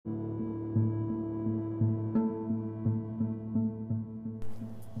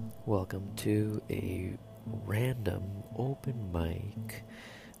Welcome to a random open mic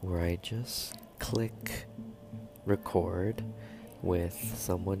where I just click record with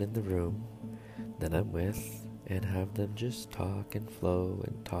someone in the room that I'm with and have them just talk and flow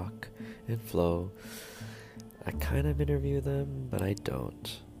and talk and flow. I kind of interview them, but I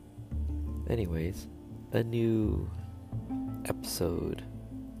don't. Anyways, a new episode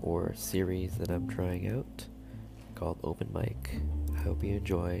or series that I'm trying out called Open Mic. I hope you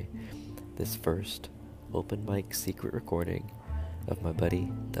enjoy this first open mic secret recording of my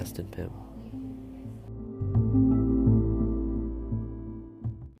buddy Dustin Pym.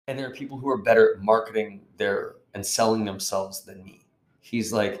 And there are people who are better at marketing their and selling themselves than me.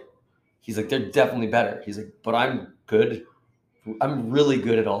 He's like, they're definitely better. He's like, but I'm good. I'm really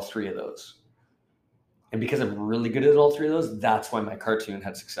good at all three of those. And because I'm really good at all three of those, that's why my cartoon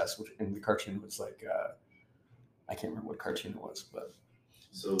had success. And the cartoon was like, I can't remember what cartoon it was, but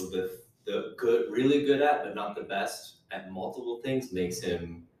so the good, really good at, but not the best at multiple things makes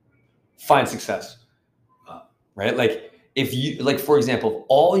him find success, right? Like if you, like for example,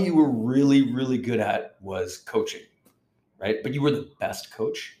 all you were really, really good at was coaching, right? But you were the best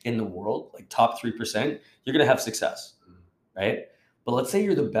coach in the world, like top 3%, you're gonna have success, right? But let's say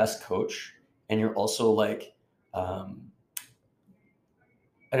you're the best coach and you're also like an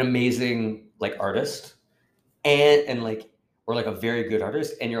amazing like artist and like or like a very good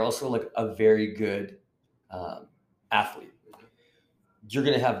artist, and you're also like a very good athlete. You're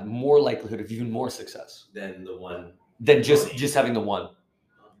gonna have more likelihood of even more success than the one than just having the one,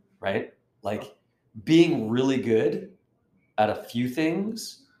 right? Like being really good at a few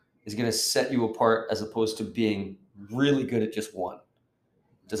things is gonna set you apart as opposed to being really good at just one.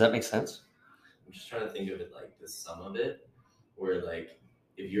 Does that make sense? I'm just trying to think of it like the sum of it, where like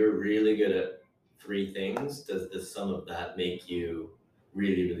if you're really good at three things, does the sum of that make you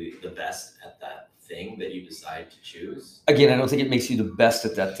really, really the best at that thing that you decide to choose? Again, I don't think it makes you the best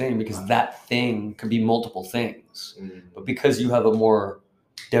at that thing because that thing could be multiple things. But because you have a more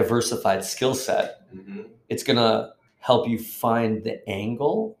diversified skill set, it's gonna help you find the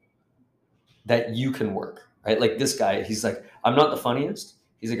angle that you can work, right? Like this guy, he's like, I'm not the funniest.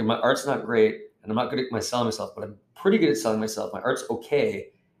 He's like, my art's not great and I'm not good at selling myself, but I'm pretty good at selling myself. My art's okay.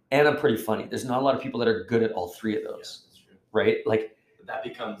 And I'm pretty funny. There's not a lot of people that are good at all three of those, that's true. Right? Like But that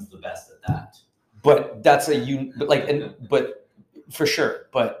becomes the best at that. But that's but for sure.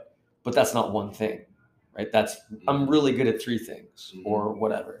 But that's not one thing, right? That's I'm really good at three things or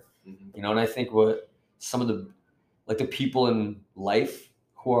whatever, you know. And I think what some of the people in life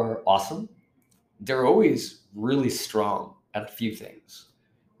who are awesome, they're always really strong at a few things,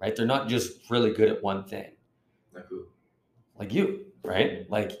 right? They're not just really good at one thing. Like who? Like you, right?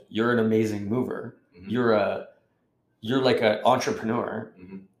 Like you're an amazing mover. You're like an entrepreneur.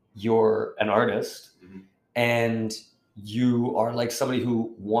 You're an artist, and you are like somebody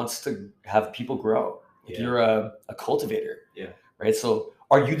who wants to have people grow. Like you're a cultivator, right? So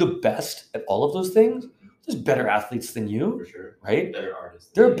are you the best at all of those things? There's better athletes than you, For sure. right? Better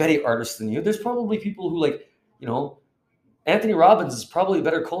artists. There are better artists than you. There's probably people who like, you know, Anthony Robbins is probably a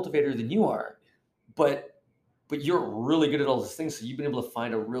better cultivator than you are, but you're really good at all those things. So you've been able to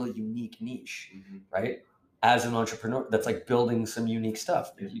find a really unique niche, right? As an entrepreneur, that's like building some unique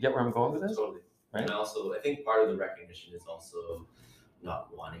stuff. You get where I'm going with this? Totally. Right? And also, I think part of the recognition is also not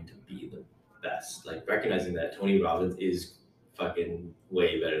wanting to be the best. Like recognizing that Tony Robbins is fucking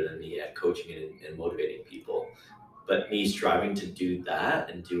way better than me at coaching and motivating people. But me striving to do that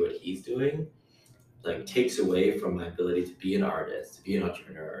and do what he's doing, like takes away from my ability to be an artist, to be an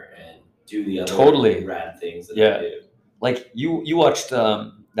entrepreneur, and do the other rad things that I do. Like you watched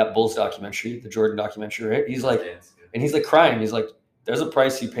that Bulls documentary, the Jordan documentary, right? He's like, and he's like crying. He's like, "There's a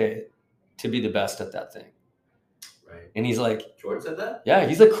price you pay to be the best at that thing." Right. And he's like, Jordan said that? Yeah.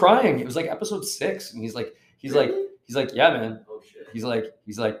 He's like crying. It was like episode 6, and he's like, yeah, man. Oh shit. He's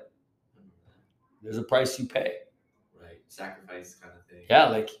like, there's a price you pay. Right. Sacrifice kind of thing. Yeah,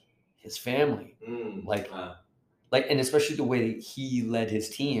 like his family, like, and especially the way that he led his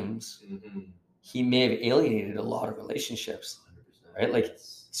teams, he may have alienated a lot of relationships, 100%. Right? Like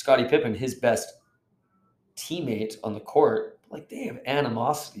Scottie Pippen, his best teammate on the court, like they have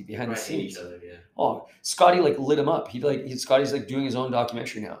animosity behind the scenes. Each other, yeah. Oh, Scottie like lit him up. Scotty's like doing his own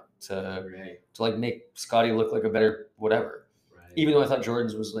documentary now to like make Scottie look like a better whatever. Right. Even though I thought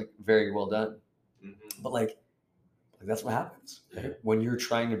Jordan's was like very well done, but like that's what happens, right? When you're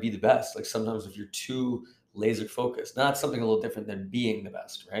trying to be the best. Like sometimes if you're too laser focused, now that's something a little different than being the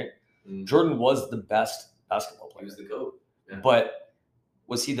best, right? Jordan was the best basketball player. He was the GOAT. Yeah. But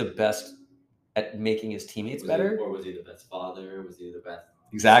was he the best at making his teammates better? Or was he the best father? Was he the best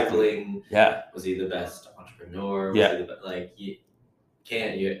Exactly. sibling? Yeah. Was he the best entrepreneur? Yeah. Was he the like you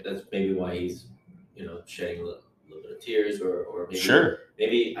can't you? That's maybe why he's shedding a little bit of tears, or maybe Sure.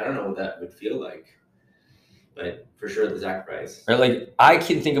 maybe I don't know what that would feel like, but for sure the sacrifice. Right? Like I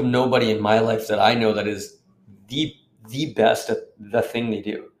can think of nobody in my life that I know that is the best at the thing they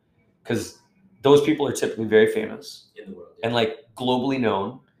do, because those people are typically very famous In the world, and like globally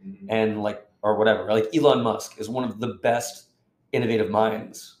known, Mhm. and like or whatever. Like Elon Musk is one of the best innovative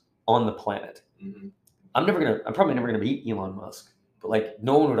minds on the planet. Mhm. I'm probably never gonna meet Elon Musk, but like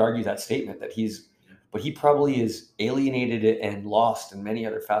no one would argue that statement that but he probably is alienated and lost in many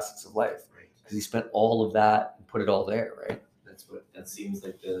other facets of life Right. because he spent all of that and put it all there, right? That seems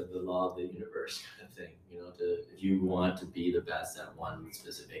like the law of the universe kind of thing. If you want to be the best at one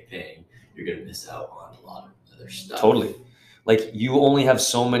specific thing, you're gonna miss out on a lot of other stuff. Totally. Like you only have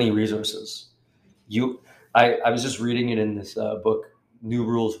so many resources. I was just reading it in this book, New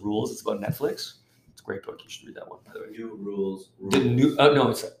Rules. It's about Netflix. It's a great book. You should read that one, by the way. New rules. No,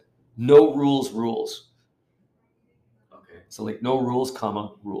 it's No Rules. Okay. So like no rules,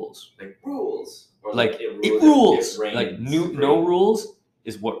 comma rules. Like rules. Or Like it rules. rains, Like no rules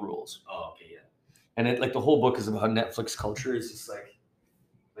is what rules. Oh, okay, yeah. And it like the whole book is about Netflix culture. It's just like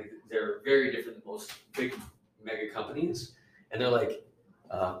they're very different than most big mega companies, and they're like,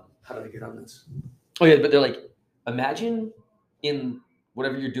 how did I get on this? Oh yeah, but they're like, imagine in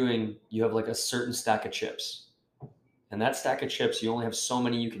whatever you're doing, you have like a certain stack of chips, and that stack of chips, you only have so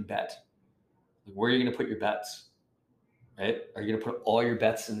many you can bet. Like, where are you going to put your bets? Right? Are you going to put all your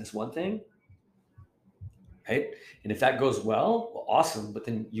bets in this one thing? Right? And if that goes well, awesome. But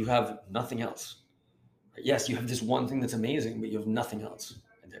then you have nothing else. Right? Yes, you have this one thing that's amazing, but you have nothing else.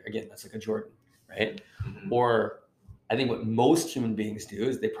 And again, that's like a Jordan, right? Mm-hmm. Or I think what most human beings do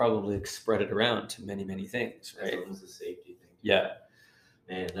is they probably spread it around to many, many things, right? That's almost a safety thing. Yeah.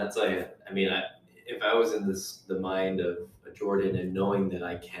 Man, that's like, if I was in the mind of a Jordan and knowing that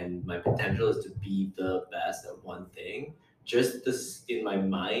my potential is to be the best at one thing, just this in my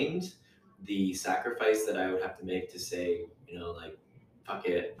mind, the sacrifice that I would have to make to say, like, fuck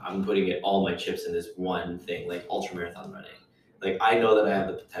it, I'm putting all my chips in this one thing, like ultramarathon running. Like, I know that I have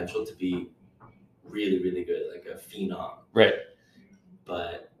the potential to be really, really good, like a phenom. Right.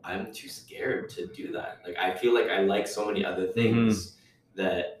 But I'm too scared to do that. Like, I feel like I like so many other things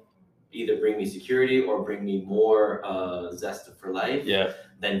that either bring me security or bring me more zest for life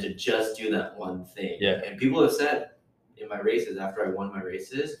than to just do that one thing. Yeah. And people have said in my races, after I won my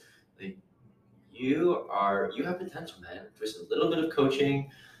races, like, you have potential, man. There's a little bit of coaching,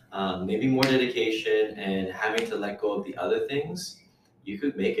 maybe more dedication, and having to let go of the other things, you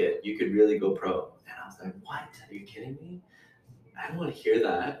could make it. You could really go pro. And I was like, what? Are you kidding me? I don't want to hear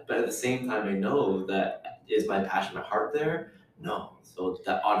that. But at the same time, I know that is my passion, my heart there? No. So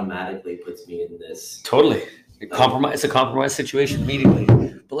that automatically puts me in this. Totally. It's a compromise situation immediately.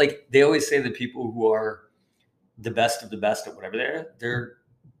 But like they always say, the people who are the best of the best at whatever they're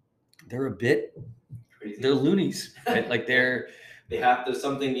a bit Crazy. They're loonies, right? Like there's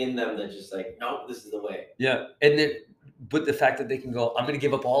something in them that just like, no, this is the way. Yeah. But the fact that they can go, I'm going to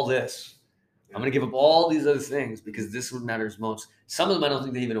give up all this. I'm going to give up all these other things because this is what matters most. Some of them, I don't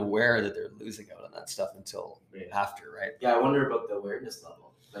think they're even aware that they're losing out on that stuff until after, right? Yeah, I wonder about the awareness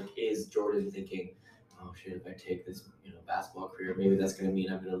level. Like, is Jordan thinking, oh shit, if I take this, basketball career, maybe that's going to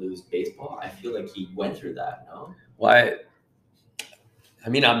mean I'm going to lose baseball? I feel like he went through that, no? Why?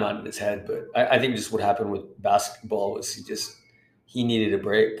 I'm not in his head, but I think just what happened with basketball was he needed a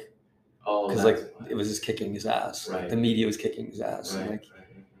break. Oh, because it was just kicking his ass. Right. The media was kicking his ass. Right.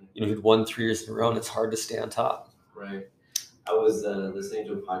 And he'd won 3 years in a row, and it's hard to stay on top. Right. I was listening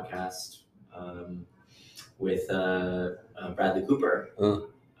to a podcast with Bradley Cooper,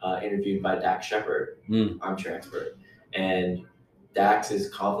 interviewed by Dax Shepard, armchair expert, and Dax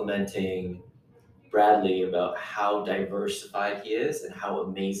is complimenting Bradley about how diversified he is and how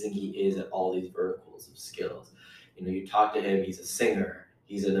amazing he is at all these verticals of skills. You talk to him, he's a singer,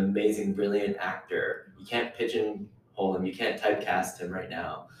 he's an amazing, brilliant actor. You can't pigeonhole him, you can't typecast him right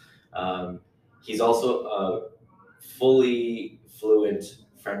now. He's also a fully fluent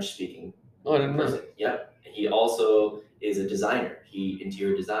French-speaking person. Yep. He also is a designer. He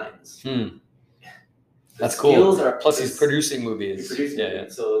interior designs. That's cool. Plus, he's producing movies. Yeah.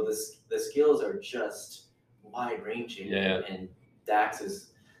 So the skills are just wide-ranging. Yeah. And Dax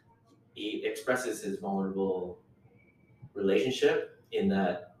he expresses his vulnerable relationship in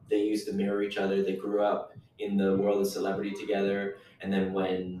that they used to mirror each other. They grew up in the world of celebrity together. And then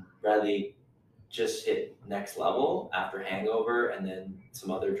when Bradley just hit next level after Hangover and then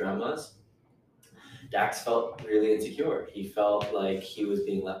some other dramas, Dax felt really insecure. He felt like he was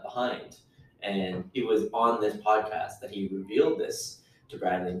being left behind. And it was on this podcast that he revealed this to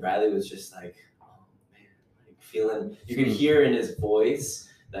Bradley. And Bradley was just like, oh man, like feeling, you could hear in his voice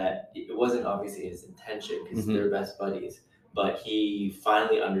that it wasn't obviously his intention because they're best buddies, but he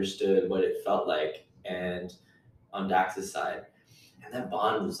finally understood what it felt like. And on Dax's side, and that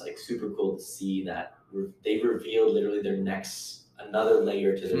bond was like super cool to see that they revealed literally their next, another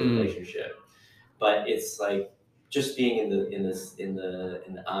layer to their relationship. But it's like just being in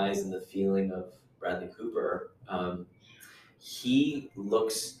the eyes and the feeling of Bradley Cooper. He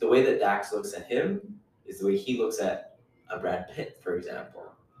looks, the way that Dax looks at him is the way he looks at a Brad Pitt, for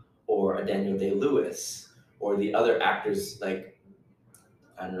example, or a Daniel Day-Lewis, or the other actors like,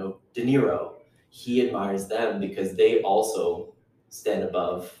 I don't know, De Niro. He admires them because they also stand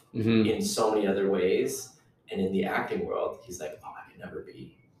above in so many other ways. And in the acting world, he's like, oh, I can never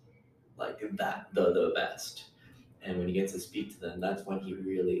be like that, the best. And when he gets to speak to them, that's when he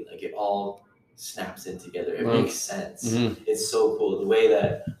really, like, it all snaps in together. It makes sense. It's so cool. The way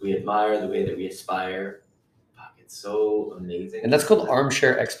that we admire, the way that we aspire. Fuck, it's so amazing. And that's called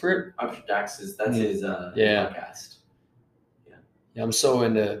Armchair Expert. Armchair Dax that's his podcast. Yeah, I'm so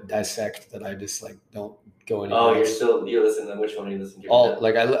into Dissect that I just like don't go anywhere. Oh, you're listening to which one are you listening to?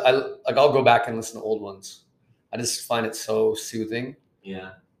 I'll go back and listen to old ones. I just find it so soothing.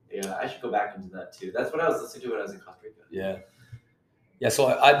 Yeah, I should go back into that too. That's what I was listening to when I was in Costa Rica. Yeah. So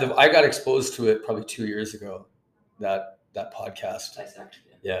I got exposed to it probably 2 years ago. That podcast. Dissect.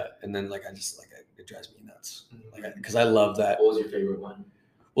 Yeah, and then like I just like it drives me nuts. Like because I love that. What was your favorite one?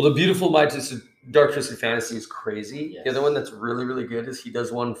 Well, The Beautiful Mind, Dark Twisted Fantasy is crazy. Yes. The other one that's really, really good is he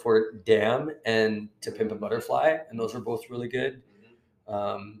does one for Damn and To Pimp a Butterfly, and those are both really good.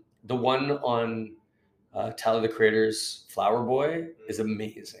 The one on Tyler the Creator's Flower Boy is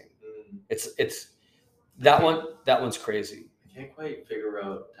amazing. It's that one's crazy. I can't quite figure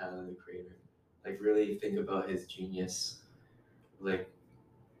out Tyler the Creator. Like really think about his genius. Like,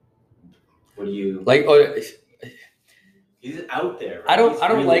 what do you like? He's out there. Right? I don't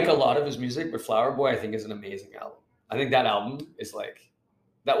really like a lot of his music, but Flower Boy I think is an amazing album. I think that album is like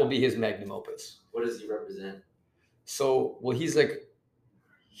that will be his magnum opus. What does he represent? So, well, he's a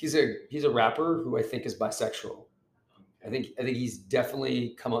rapper who I think is bisexual. I think he's definitely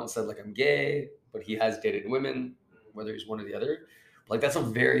come out and said like I'm gay, but he has dated women, whether he's one or the other. Like that's a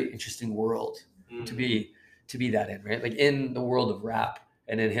very interesting world to be that in, right? Like in the world of rap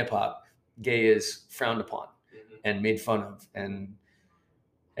and in hip hop, gay is frowned upon and made fun of, and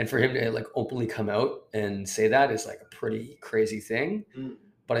for him to like openly come out and say that is like a pretty crazy thing.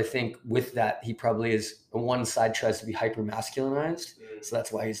 But I think with that, he probably is on one side tries to be hyper masculinized, so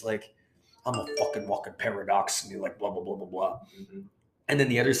that's why he's like, I'm a fucking walking paradox, and he's like blah blah blah blah blah. And then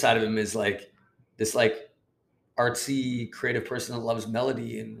the other side of him is like this like artsy creative person that loves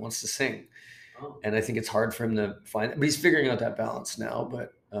melody and wants to sing. And I think it's hard for him to find, but he's figuring out that balance now.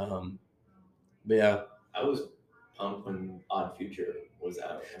 But yeah, I was pumped when Odd Future was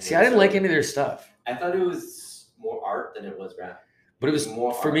out. See, I didn't like any of their stuff. I thought it was more art than it was rap. But it was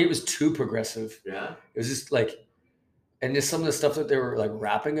more for art. me. It was too progressive. Yeah, it was just like, and just some of the stuff that they were like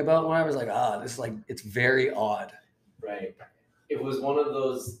rapping about. When I was like, this is like it's very odd. Right. It was one of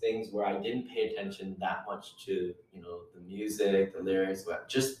those things where I didn't pay attention that much to the music, the lyrics, but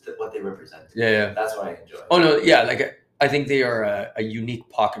just what they represent. Yeah. That's what I enjoy. Oh no, yeah. Like I think they are a unique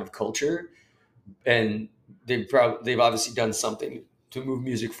pocket of culture, and they've obviously done something to move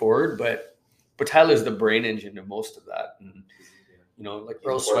music forward. But Tyler's the brain engine of most of that. And, like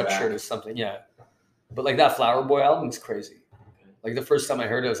Earl Sweatshirt is something. Yeah. But like that Flower Boy album is crazy. Okay. Like the first time I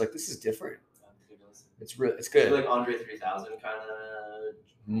heard it, I was like, this is different. It's good. Is it like Andre 3000 kind of?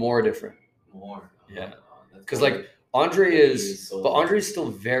 More different. More. Yeah. Because like Andre's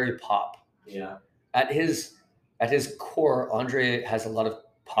still very pop. Yeah. At his core, Andre has a lot of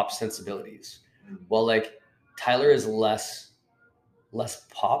pop sensibilities. While like Tyler is less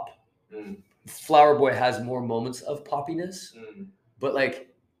pop. Flower Boy has more moments of poppiness. But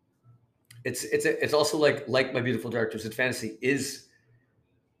like it's also like My Beautiful Dark Twisted Fantasy is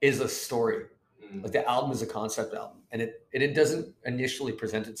a story. Like the album is a concept album, and it doesn't initially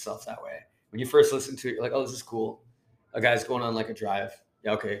present itself that way. When you first listen to it, you're like, oh, this is cool. A guy's going on like a drive.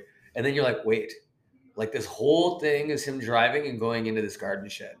 Yeah, okay. And then you're like, wait, like this whole thing is him driving and going into this garden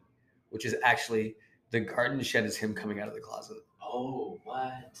shed, which is actually the garden shed is him coming out of the closet. Oh,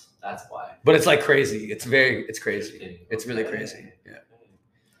 what? That's why. But it's like crazy. It's crazy. It's really crazy. Yeah.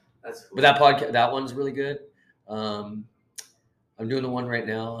 That's cool. But that one's really good. I'm doing the one right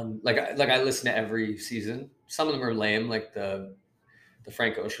now, and like I listen to every season. Some of them are lame, like the the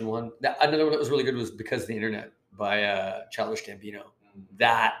Frank Ocean one. Another one that was really good was Because of the Internet by Childish Gambino.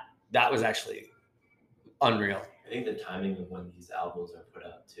 That was actually unreal. I think the timing of when these albums are put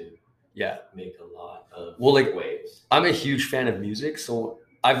out too make a lot of waves. I'm a huge fan of music, so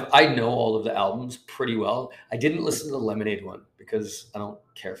I know all of the albums pretty well. I didn't listen to the Lemonade one because I don't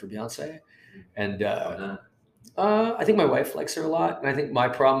care for Beyonce, and I think my wife likes her a lot. And I think my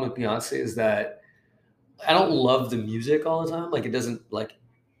problem with Beyonce is that I don't love the music all the time. Like, it doesn't, like,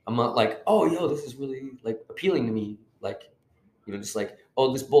 I'm not like, oh, yo, this is really, like, appealing to me. Like, you know, just like,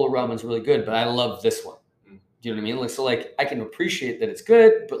 oh, this bowl of ramen's really good, but I love this one. Do you know what I mean? Like, so, like, I can appreciate that it's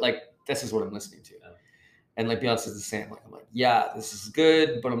good, but, like, this is what I'm listening to. And, like, Beyonce's the same. Like, I'm like, yeah, this is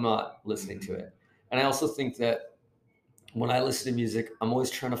good, but I'm not listening to it. And I also think that when I listen to music, I'm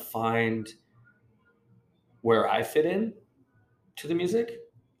always trying to find where I fit in to the music.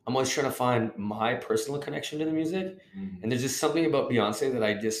 I'm always trying to find my personal connection to the music. And there's just something about Beyonce that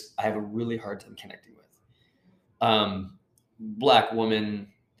I have a really hard time connecting with. Black woman,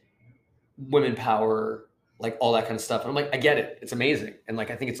 women power, like all that kind of stuff. And I'm like, I get it. It's amazing. And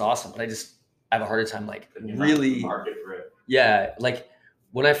like, I think it's awesome, but I have a harder time, like, really market for it. Yeah. Like,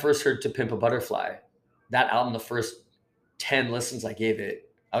 when I first heard To Pimp a Butterfly, that album, the first 10 listens I gave it,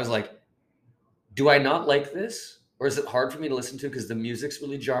 I was like, do I not like this? Or is it hard for me to listen to because the music's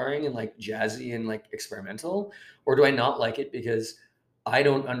really jarring and like jazzy and like experimental? Or do I not like it because I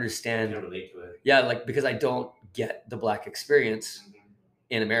don't understand? I can relate to it. Yeah, like, because I don't get the Black experience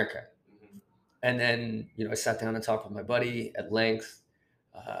in America. And then, you know, I sat down and talked with my buddy at length.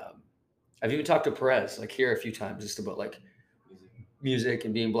 I've even talked to Perez, like, here a few times, just about like music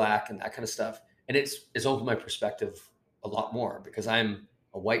and being Black and that kind of stuff. And it's opened my perspective a lot more because I'm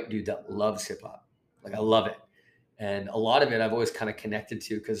a white dude that loves hip hop. Like, I love it. And a lot of it I've always kind of connected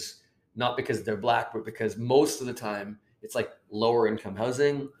to, because not because they're Black, but because most of the time it's like lower income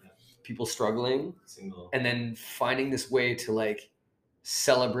housing, people struggling, and then finding this way to like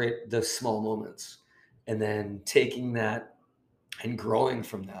celebrate the small moments, and then taking that and growing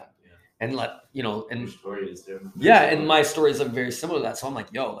from that. And let, you know, and and my stories are very similar to that. So I'm like,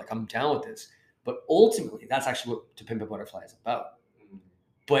 yo, like, I'm down with this. But ultimately, that's actually what To Pimp a Butterfly is about.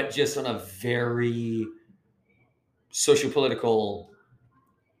 But just on a very sociopolitical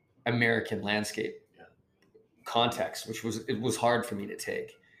American landscape context, which was hard for me to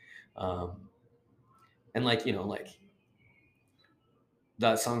take. And like, you know, like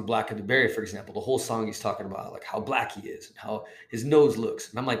that song Black of the Berry, for example, the whole song he's talking about like how Black he is and how his nose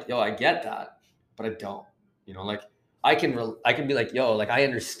looks. And I'm like, yo, I get that, but I don't, you know, like I can be like, yo, like, I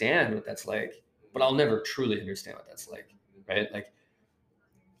understand what that's like, but I'll never truly understand what that's like. Right.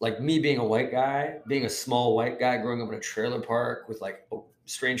 Like me being a white guy, being a small white guy growing up in a trailer park with like a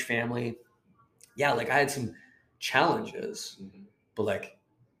strange family. Yeah. Like, I had some challenges, but like,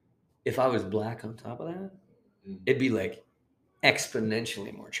 if I was Black on top of that, it'd be like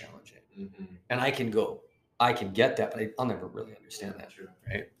exponentially more challenging. And I can get that, but I'll never really understand that. True.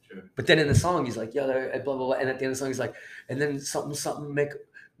 Right. True. But then in the song, he's like, yeah, blah, blah, blah. And at the end of the song, he's like, and then something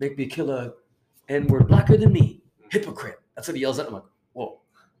make me kill a N-word blacker than me. Hypocrite. That's what he yells at. I'm like, whoa.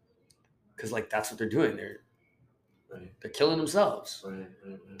 Because like, that's what they're doing. They're killing themselves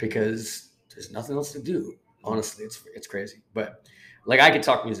because there's nothing else to do. Honestly, it's crazy. But like, I could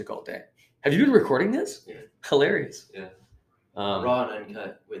talk music all day. Have you been recording this? Yeah. Hilarious. Yeah. Raw and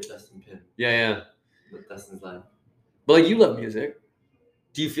uncut with Dustin Pim. Yeah. With Dustin's line. But like, you love music.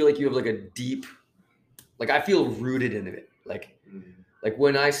 Do you feel like you have like a deep, like, I feel rooted in it. Like, like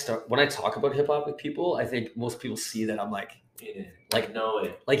when I talk about hip hop with people, I think most people see that I'm like, like, know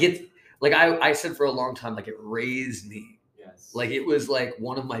it. Like, it's like, I said for a long time, like, it raised me. Yes. Like, it was like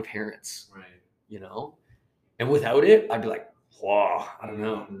one of my parents. Right. You know? And without it, I'd be like, whoa, I don't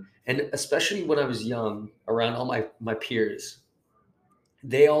know. And especially when I was young, around all my peers,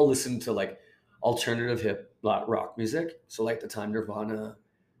 they all listened to like alternative hip rock music. So like the time Nirvana,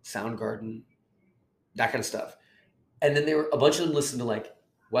 Soundgarden, that kind of stuff. And then a bunch of them listened to like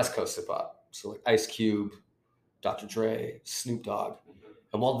West Coast hip hop. So like Ice Cube, Dr. Dre, Snoop Dogg.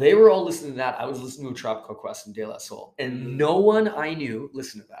 And while they were all listening to that, I was listening to A Tribe Called Quest and De La Soul. And no one I knew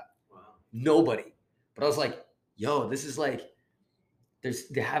listened to that. Wow. Nobody. But I was like, yo, this is like,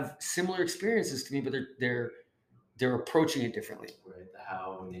 they have similar experiences to me, but they're approaching it differently. Right. The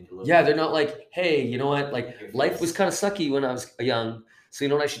how we need to look. Yeah, they're not like, hey, you know what? Like, life was kind of sucky when I was young. So you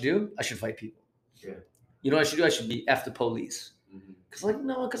know what I should do? I should fight people. Yeah. You know what I should do? I should be F the police. Because like, I don't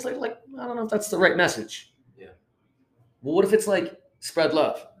know if that's the right message. Yeah. Well, what if it's like spread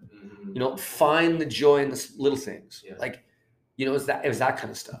love? You know, find the joy in the little things. Yeah. Like, you know, it was that kind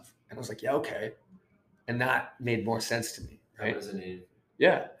of stuff. And I was like, yeah, okay. And that made more sense to me. Right? That resonated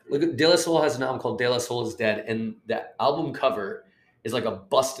Yeah. Look at De La Soul has an album called De La Soul is Dead, and that album cover is like a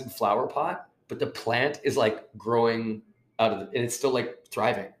busted flower pot, but the plant is like growing out of it, and it's still like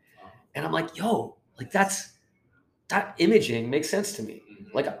thriving. And I'm like, yo, like that imaging makes sense to me.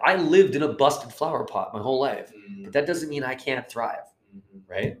 Like I lived in a busted flower pot my whole life, but that doesn't mean I can't thrive,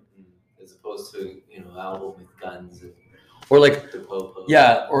 right? As opposed to, you know, album with guns and Or like the po-po.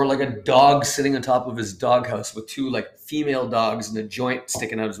 yeah, or like a dog sitting on top of his doghouse with two like female dogs and a joint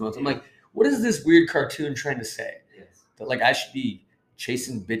sticking out of his mouth. I'm like, what is this weird cartoon trying to say? Yes. That like I should be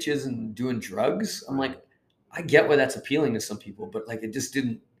chasing bitches and doing drugs? I'm like, I get why that's appealing to some people, but like it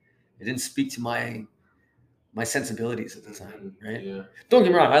didn't speak to my sensibilities at the time, right? Yeah. Don't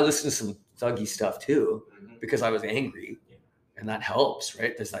get me wrong, I listened to some thuggy stuff too because I was angry, and that helps,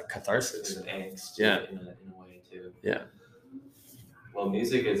 right? There's that catharsis. There's an angst Yeah. in a way too. Yeah. Well,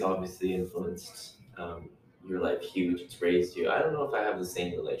 music has obviously influenced your life huge. It's raised you. I don't know if I have the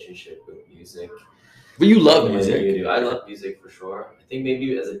same relationship with music. But you love the way that music. you do. I love music for sure. I think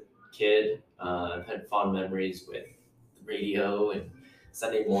maybe as a kid, I've had fond memories with the radio and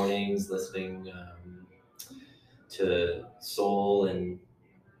Sunday mornings listening to soul and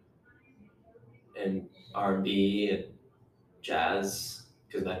R&B and jazz,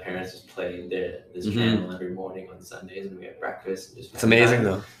 because my parents just played this channel every morning on Sundays, and we had breakfast. And just It's amazing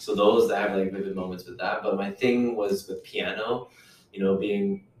though. So those that have like vivid moments with that. But my thing was with piano, you know,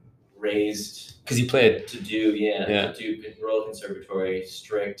 being raised Because you played. to do Yeah. to do Royal Conservatory,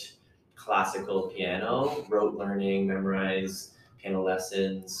 strict classical piano, rote learning, memorize piano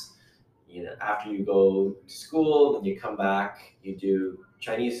lessons. You know, after you go to school, then you come back, you do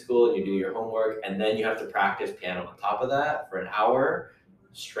Chinese school, and you do your homework, and then you have to practice piano on top of that for an hour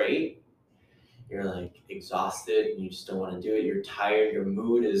straight. You're like exhausted and you just don't want to do it. You're tired, your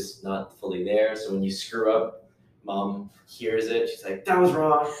mood is not fully there. So when you screw up, mom hears it, she's like, that was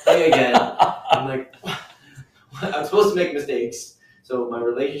wrong, play again. I'm like, what? I'm supposed to make mistakes. So my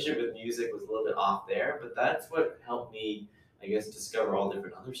relationship with music was a little bit off there, but that's what helped me, I guess, discover all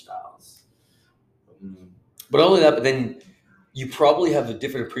different other styles. But only that, but then you probably have a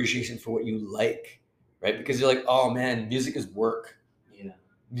different appreciation for what you like, right? Because you're like, oh man, music is work. Yeah.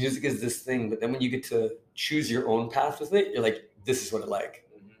 Music is this thing. But then when you get to choose your own path with it, you're like, this is what I like.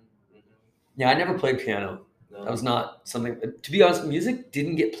 Yeah, I never played piano. No. That was not something, to be honest, music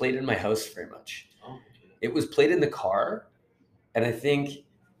didn't get played in my house very much. Oh, okay. It was played in the car. And I think,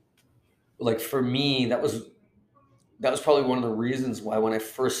 like, for me, that was probably one of the reasons why when I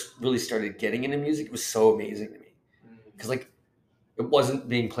first really started getting into music, it was so amazing to me. Because, like, it wasn't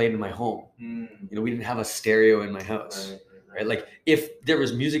being played in my home. You know, we didn't have a stereo in my house. Right? Like, if there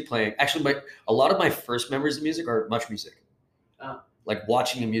was music playing, actually, a lot of my first memories of music are Much Music. Oh. Like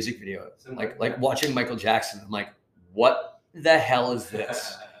watching a music video, Similar. like watching Michael Jackson. I'm like, what the hell is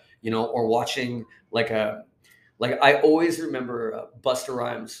this? You know, or watching like I always remember Busta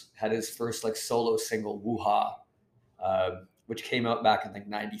Rhymes had his first like solo single, Woo-Ha, which came out back in like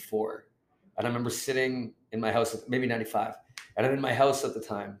 94. And I remember sitting in my house, maybe 95. And I'm in my house at the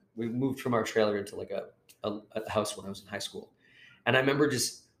time. We moved from our trailer into like a house when I was in high school. And I remember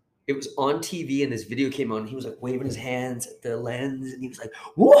it was on TV and this video came on. He was like waving his hands at the lens and he was like,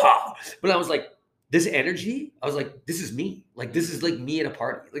 whoa. But I was like, this energy, I was like, this is me. Like, this is like me at a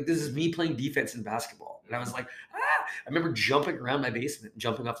party. Like, this is me playing defense in basketball. And I was like, ah. I remember jumping around my basement,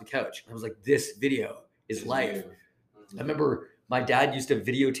 jumping off the couch. I was like, this video is life. I remember my dad used to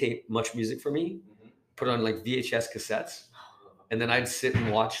videotape Much Music for me, put on like VHS cassettes. And then I'd sit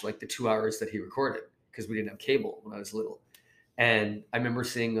and watch like the 2 hours that he recorded because we didn't have cable when I was little. And I remember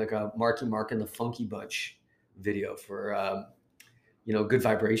seeing like a Marky Mark and the Funky Bunch video for, Good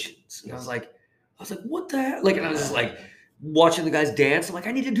Vibrations. And I was like, what the heck? Like, and I was just like watching the guys dance. I'm like,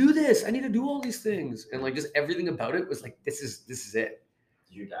 I need to do this. I need to do all these things. And like, just everything about it was like, this is it.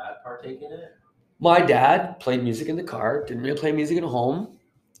 Did your dad partake in it? My dad played music in the car, didn't really play music at home.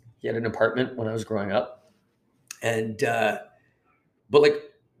 He had an apartment when I was growing up. And, but like,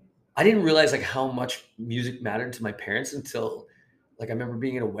 I didn't realize like how much music mattered to my parents until like I remember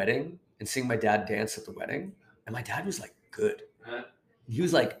being at a wedding and seeing my dad dance at the wedding, and my dad was like good. Huh? He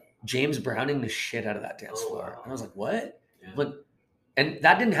was like James Browning the shit out of that dance floor. Wow. And I was like, what? Yeah. Like, and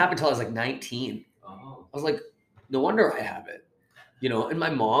that didn't happen until I was like 19. Oh. I was like, no wonder I have it, you know. And my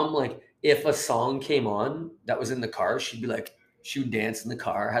mom, like, if a song came on that was in the car, she would dance in the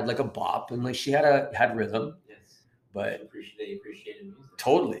car, had like a bop, and like she had rhythm. Yes. But They appreciated music.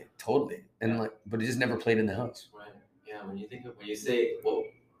 totally. And like, but it just never played in the house. Right. Yeah. When you say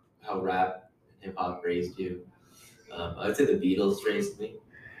how rap and hip hop raised you, I would say the Beatles raised me.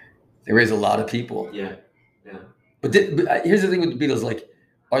 They raised a lot of people. Yeah. Yeah. But here's the thing with the Beatles, like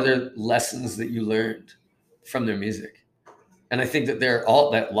are there lessons that you learned from their music? And I think that that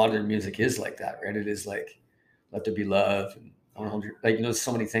a lot of their music is like that, right? It is like let there be love and I want to hold your, like, you know,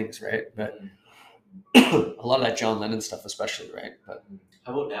 so many things, right? But a lot of that John Lennon stuff, especially, right? But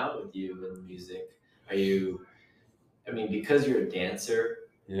how about now with you and music? Are you, I mean, because you're a dancer,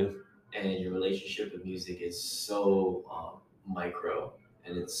 yeah, and your relationship with music is so micro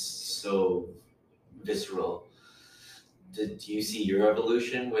and it's so visceral. Do you see your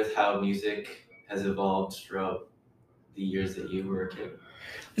evolution with how music has evolved throughout the years that you were a kid?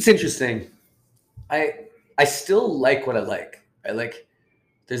 it's interesting. I still like what I like. I like.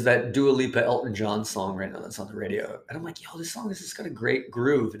 There's that Dua Lipa Elton John song right now that's on the radio, and I'm like, yo, this song has just got a great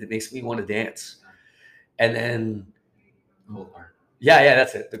groove, and it makes me want to dance. And then, Cold Heart. yeah,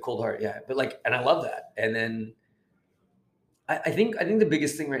 that's it, the Cold Heart, yeah. But like, and I love that. And then, I think the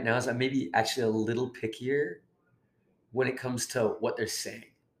biggest thing right now is I'm maybe actually a little pickier when it comes to what they're saying.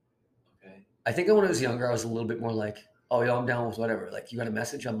 Okay. I think when I was younger, I was a little bit more like, oh, yo, I'm down with whatever. Like, you got a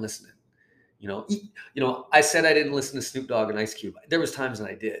message, I'm listening. You know, I said I didn't listen to Snoop Dogg and Ice Cube. There was times when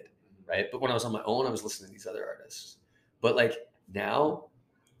I did, right? But when I was on my own, I was listening to these other artists. But like now,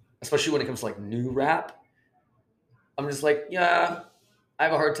 especially when it comes to like new rap, I'm just like, yeah, I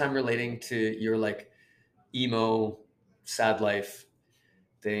have a hard time relating to your like emo, sad life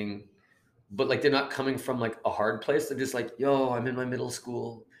thing. But like they're not coming from like a hard place. They're just like, yo, I'm in my middle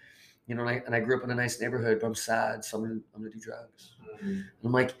school, you know, and I grew up in a nice neighborhood, but I'm sad, so I'm gonna do drugs. And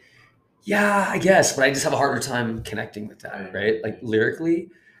I'm like, yeah, I guess, but I just have a harder time connecting with that, right? Like lyrically,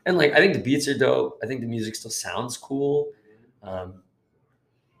 and like I think the beats are dope. I think the music still sounds cool.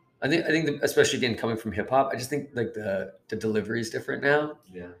 I think especially again coming from hip hop, I just think like the delivery is different now.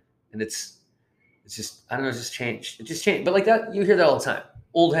 Yeah. And it's just I don't know, it's just changed. It just changed. But like that, you hear that all the time.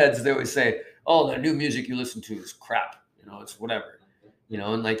 Old heads, they always say, "Oh, the new music you listen to is crap." You know, it's whatever. You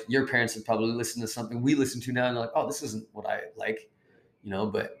know, and like your parents have probably listened to something we listen to now, and they're like, "Oh, this isn't what I like." You know,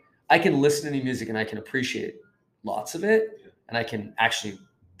 but I can listen to new music and I can appreciate lots of it, and I can actually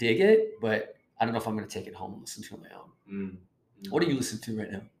dig it. But I don't know if I'm going to take it home and listen to it on my own. What do you listen to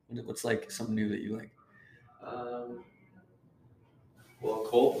right now? What's like something new that you like? Well,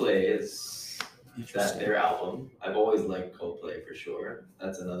 Coldplay is their album. I've always liked Coldplay for sure.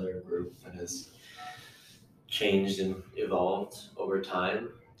 That's another group that has changed and evolved over time,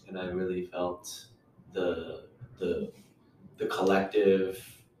 and I really felt the collective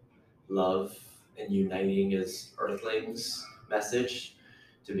love and uniting as Earthlings message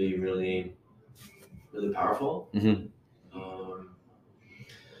to be really, really powerful. Mm-hmm.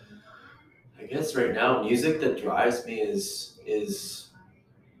 I guess right now, music that drives me is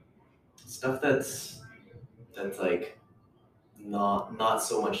stuff that's like not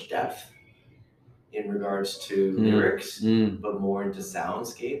so much depth in regards to lyrics, but more into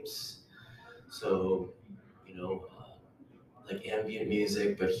soundscapes. So, you know, like ambient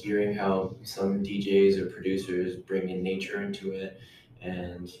music, but hearing how some DJs or producers bring in nature into it,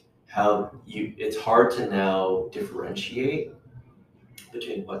 and how it's hard to now differentiate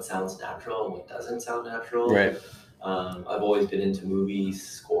between what sounds natural and what doesn't sound natural. Right. I've always been into movie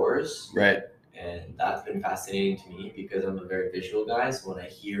scores. Right. And that's been fascinating to me because I'm a very visual guy. So when I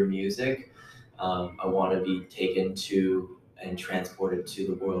hear music, I want to be taken to and transported to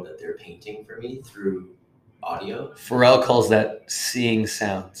the world that they're painting for me through audio. Pharrell calls that seeing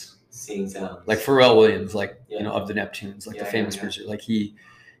sounds. Seeing sounds. Like Pharrell Williams, like you know, of the Neptunes, like the famous producer. Like he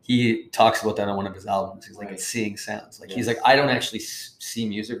talks about that on one of his albums. He's like, it's seeing sounds. Like he's like, I don't actually see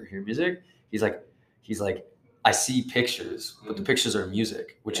music or hear music. He's like, I see pictures, but the pictures are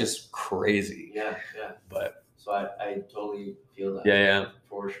music, which is crazy. Yeah. But so I totally feel that. Yeah.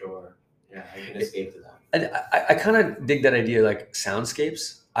 For sure. Yeah, I can escape to that. I kind of dig that idea, like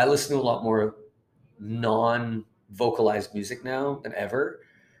soundscapes. I listen to a lot more non-vocalized music now than ever,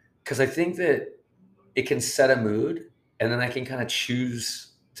 because I think that it can set a mood, and then I can kind of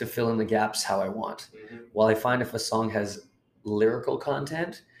choose to fill in the gaps how I want. While I find if a song has lyrical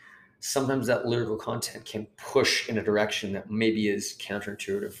content, sometimes that lyrical content can push in a direction that maybe is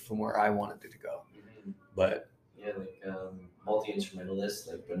counterintuitive from where I wanted it to go. But yeah, like multi-instrumentalists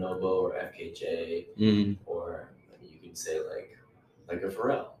like Bonobo or FKJ, or you can say like a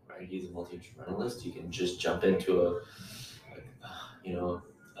Pharrell, right? He's a multi-instrumentalist. You can just jump into a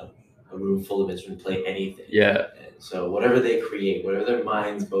room full of instruments, play anything. Yeah. And so whatever they create, whatever their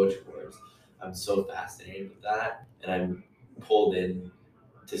minds go towards, I'm so fascinated with that, and I'm pulled in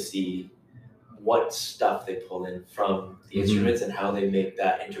to see what stuff they pull in from the instruments and how they make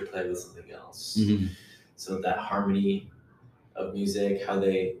that interplay with something else. So that harmony of music, how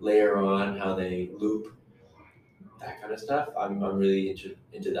they layer on, how they loop that kind of stuff, I'm really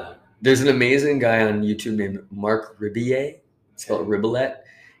into that. There's an amazing guy on YouTube named Mark Ribier. It's called Ribbolette.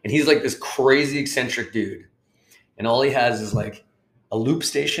 And he's like this crazy eccentric dude. And all he has is like a loop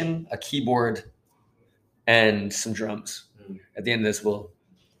station, a keyboard, and some drums. At the end of this,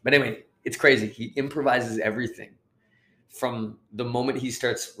 but anyway, it's crazy. He improvises everything from the moment he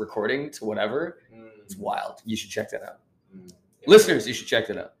starts recording to whatever. It's wild. You should check that out. Listeners, you should check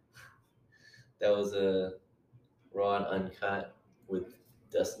that out. That was a Raw and Uncut with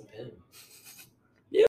Dustin Penn.